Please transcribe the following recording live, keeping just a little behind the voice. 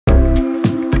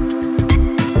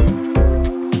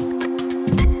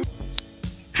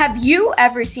Have you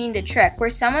ever seen the trick where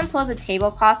someone pulls a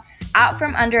tablecloth out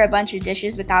from under a bunch of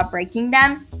dishes without breaking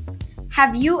them?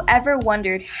 Have you ever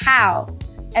wondered how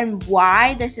and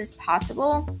why this is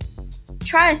possible?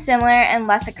 Try a similar and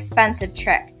less expensive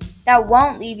trick that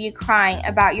won't leave you crying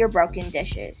about your broken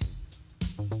dishes.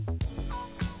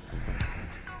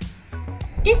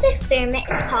 This experiment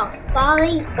is called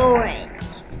falling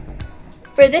orange.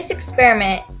 For this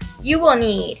experiment, you will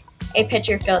need a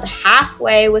pitcher filled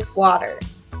halfway with water,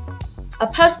 a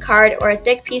postcard or a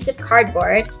thick piece of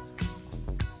cardboard,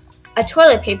 a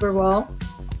toilet paper roll,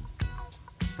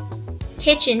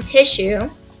 kitchen tissue,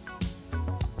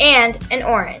 and an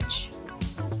orange.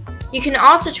 You can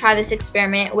also try this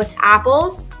experiment with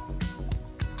apples,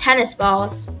 tennis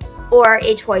balls, or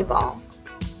a toy ball.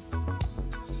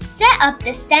 Set up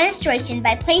this demonstration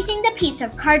by placing the piece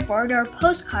of cardboard or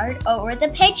postcard over the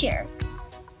pitcher.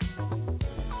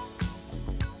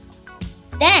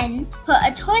 Then, put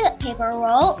a toilet paper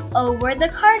roll over the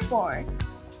cardboard.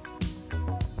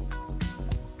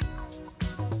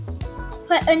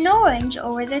 Put an orange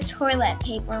over the toilet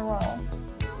paper roll.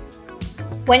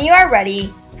 When you are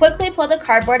ready, quickly pull the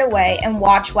cardboard away and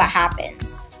watch what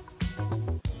happens.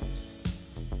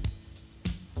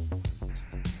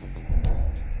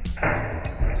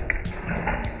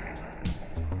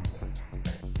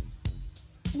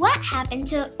 What happened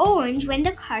to the orange when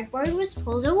the cardboard was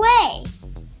pulled away?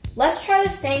 Let's try the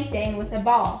same thing with a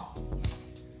ball.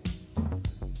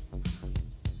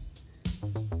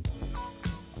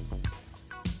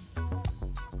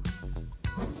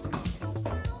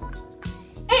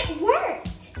 It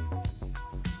worked!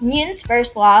 Newton's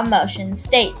first law of motion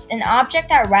states an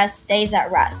object at rest stays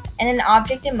at rest, and an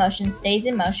object in motion stays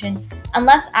in motion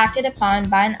unless acted upon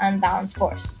by an unbalanced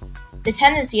force. The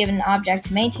tendency of an object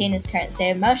to maintain its current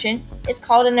state of motion is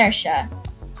called inertia.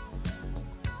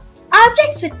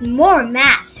 Objects with more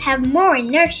mass have more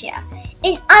inertia.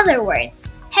 In other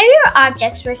words, heavier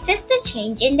objects resist the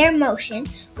change in their motion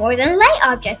more than light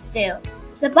objects do.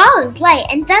 The ball is light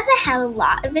and doesn't have a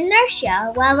lot of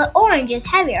inertia, while the orange is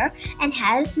heavier and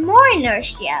has more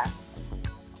inertia.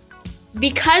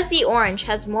 Because the orange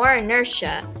has more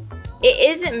inertia, it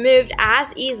isn't moved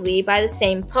as easily by the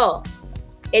same pull.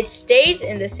 It stays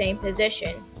in the same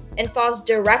position and falls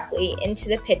directly into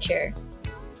the pitcher.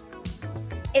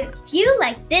 If you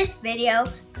like this video,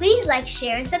 please like,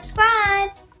 share, and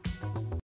subscribe.